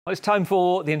Well, it's time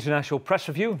for the International Press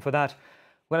Review, and for that,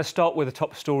 we're going to start with the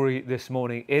top story this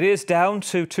morning. It is down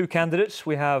to two candidates.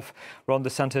 We have Ron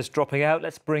DeSantis dropping out.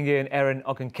 Let's bring in Erin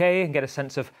Ogunkeye and get a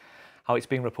sense of how it's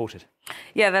being reported.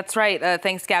 Yeah, that's right.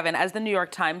 Thanks, Gavin. As the New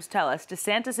York Times tell us,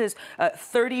 DeSantis'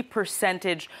 30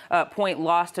 percentage point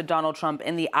loss to Donald Trump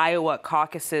in the Iowa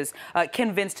caucuses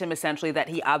convinced him essentially that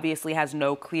he obviously has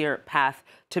no clear path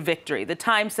to victory. The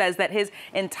Times says that his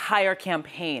entire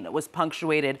campaign was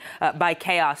punctuated by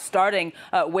chaos, starting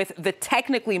with the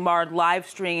technically marred live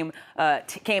stream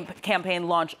campaign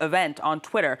launch event on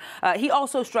Twitter. He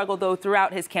also struggled, though,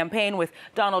 throughout his campaign with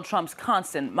Donald Trump's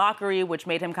constant mockery, which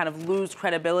made him kind of lose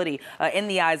credibility in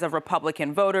the eyes of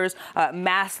Republican voters,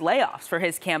 mass layoffs for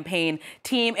his campaign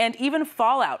team, and even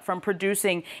fallout from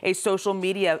producing a social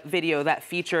media video that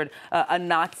featured a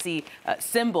Nazi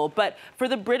symbol. But for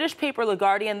the British paper Le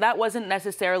Guardian, that wasn't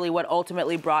necessarily what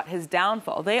ultimately brought his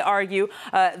downfall. They argue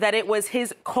that it was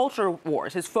his culture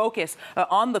wars, his focus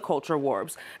on the culture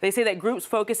wars. They say that groups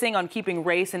focusing on keeping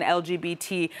race and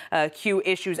LGBTQ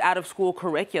issues out of school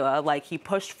curricula, like he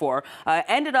pushed for,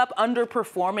 ended up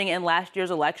underperforming in last year's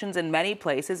elections in many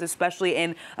places, especially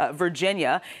in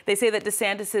Virginia. They say that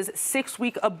DeSantis'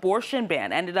 6-week abortion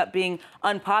ban ended up being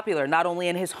unpopular, not only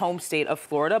in his home state of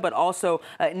Florida, but also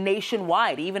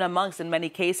nationwide, even amongst, in many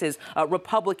cases,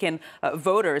 Republican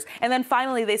voters. And then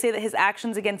finally, they say that his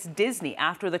actions against Disney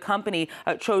after the company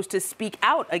chose to speak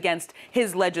out against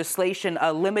his legislation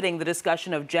limiting the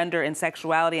discussion of gender and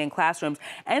sexuality in classrooms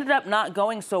ended up not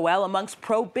going so well amongst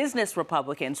pro-business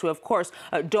Republicans who, of course,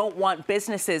 don't want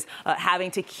businesses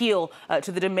having to keel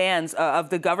to the demands of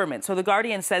the government. So The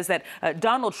Guardian says that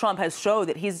Donald Trump has shown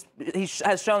that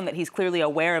he's clearly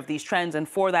aware of these trends, and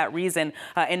for that reason,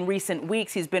 in recent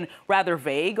weeks, he's been rather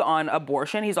vague on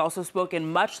abortion. He's also spoken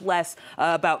much less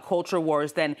about culture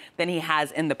wars than he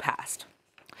has in the past.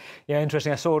 Yeah,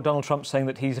 interesting. I saw Donald Trump saying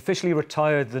that he's officially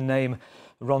retired the name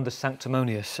Ron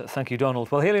DeSanctimonious. Thank you,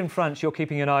 Donald. Well, here in France, you're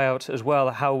keeping an eye out as well,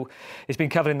 how it's been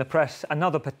covered in the press.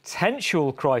 Another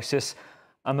potential crisis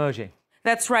emerging.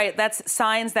 That's right. That's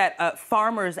signs that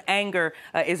farmers' anger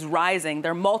is rising.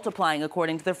 They're multiplying,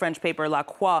 according to the French paper La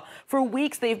Croix. For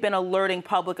weeks, they've been alerting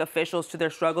public officials to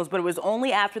their struggles, but it was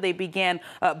only after they began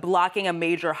blocking a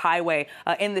major highway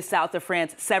in the south of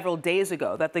France several days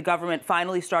ago that the government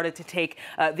finally started to take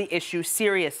the issue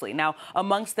seriously. Now,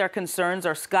 amongst their concerns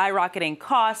are skyrocketing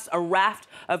costs, a raft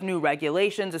of new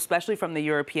regulations, especially from the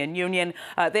European Union.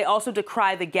 They also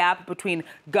decry the gap between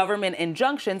government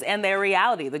injunctions and their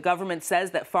reality. The government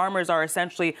says that farmers are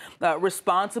essentially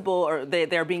responsible, or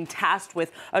they're being tasked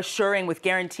with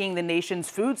guaranteeing the nation's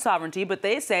food sovereignty. But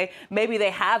they say maybe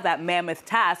they have that mammoth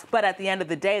task, but at the end of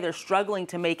the day, they're struggling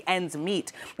to make ends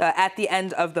meet at the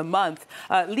end of the month.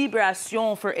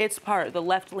 Libération, for its part, the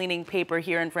left-leaning paper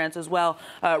here in France as well,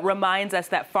 reminds us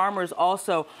that farmers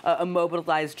also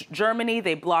immobilized Germany.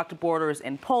 They blocked borders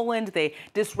in Poland. They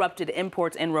disrupted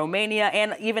imports in Romania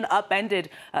and even upended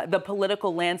the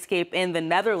political landscape in the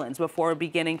Netherlands before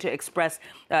beginning to express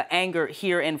anger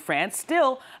here in France.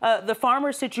 Still, the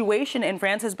farmer situation in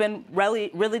France has been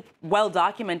really well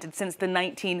documented since the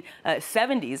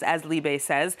 1970s, as Libé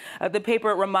says. The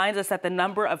paper reminds us that the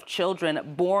number of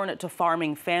children born to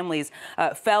farming families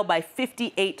fell by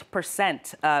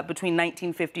 58% between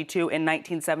 1952 and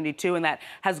 1972, and that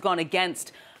has gone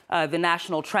against the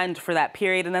national trend for that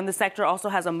period. And then the sector also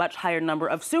has a much higher number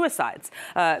of suicides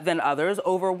than others.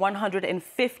 Over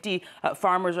 150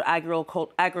 farmers or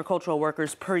agricultural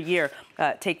workers per year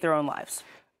take their own lives.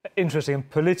 Interesting. And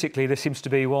politically, this seems to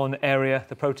be one area,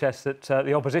 the protests, that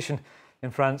the opposition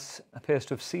in France appears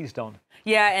to have seized on.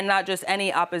 Yeah, and not just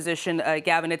any opposition,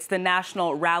 Gavin. It's the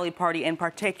National Rally Party in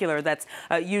particular that's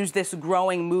used this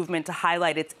growing movement to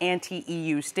highlight its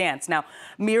anti-EU stance. Now,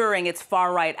 mirroring its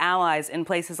far-right allies in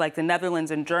places like the Netherlands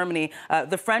and Germany,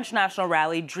 the French National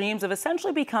Rally dreams of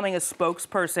essentially becoming a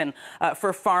spokesperson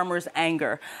for farmers'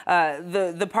 anger.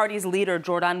 The party's leader,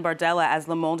 Jordan Bardella, as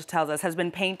Le Monde tells us, has been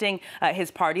painting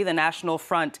his party, the National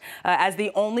Front, as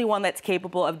the only one that's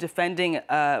capable of defending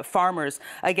farmers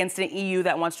against an EU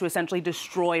that wants to essentially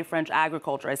destroy French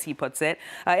agriculture, as he puts it.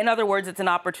 In other words, it's an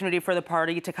opportunity for the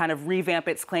party to kind of revamp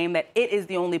its claim that it is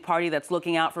the only party that's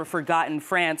looking out for forgotten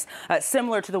France,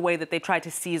 similar to the way that they tried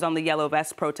to seize on the Yellow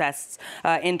Vest protests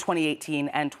in 2018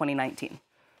 and 2019.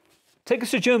 Take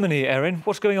us to Germany, Erin.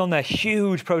 What's going on there?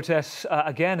 Huge protests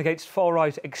again against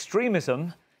far-right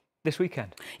extremism this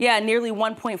weekend. Yeah, nearly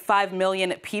 1.5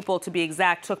 million people, to be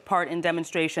exact, took part in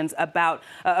demonstrations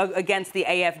against the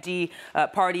AfD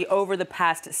party over the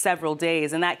past several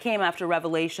days. And that came after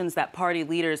revelations that party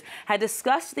leaders had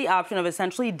discussed the option of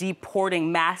essentially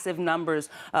deporting massive numbers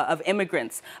of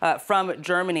immigrants from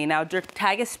Germany. Now, Der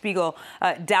Tagesspiegel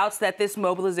doubts that this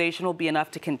mobilization will be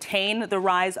enough to contain the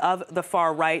rise of the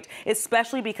far right,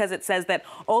 especially because it says that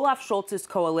Olaf Scholz's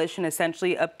coalition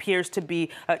essentially appears to be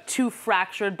too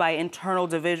fractured by internal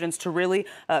divisions to really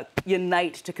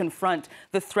unite to confront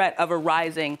the threat of a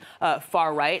rising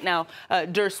far right. Now,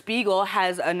 Der Spiegel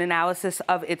has an analysis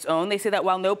of its own. They say that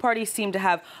while no party seem to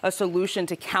have a solution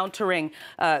to countering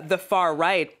the far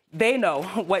right, they know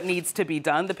what needs to be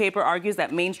done. The paper argues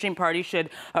that mainstream parties should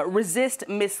resist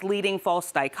misleading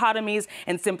false dichotomies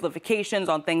and simplifications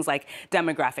on things like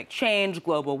demographic change,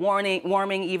 global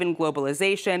warming, even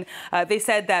globalization. They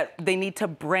said that they need to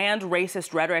brand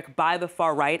racist rhetoric by the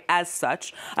far right as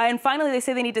such. And finally, they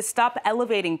say they need to stop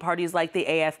elevating parties like the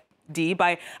AfD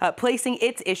by placing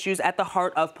its issues at the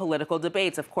heart of political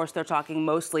debates. Of course, they're talking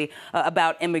mostly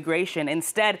about immigration.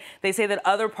 Instead, they say that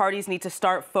other parties need to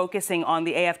start focusing on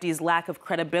the AfD's lack of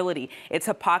credibility, its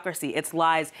hypocrisy, its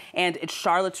lies, and its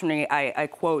charlatanry, I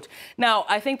quote. Now,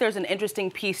 I think there's an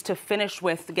interesting piece to finish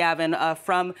with, Gavin,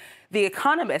 from The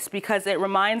Economist, because it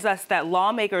reminds us that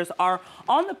lawmakers are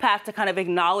on the path to kind of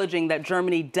acknowledging that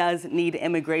Germany does need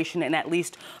immigration in at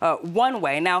least one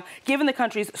way. Now, given the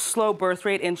country's slow birth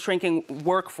rate and shrinking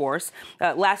workforce,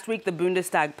 last week the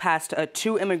Bundestag passed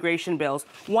 2 immigration bills.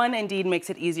 One indeed makes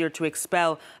it easier to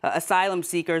expel asylum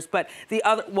seekers, but the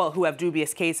other, well, who have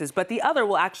dubious cases, but the other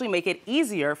will actually make it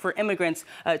easier for immigrants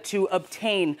to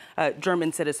obtain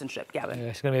German citizenship. Gavin. Yeah,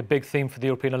 it's going to be a big theme for the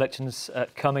European elections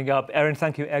coming up. Erin,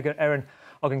 thank you. Erin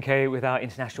Ogunkeye with our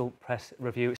international press review.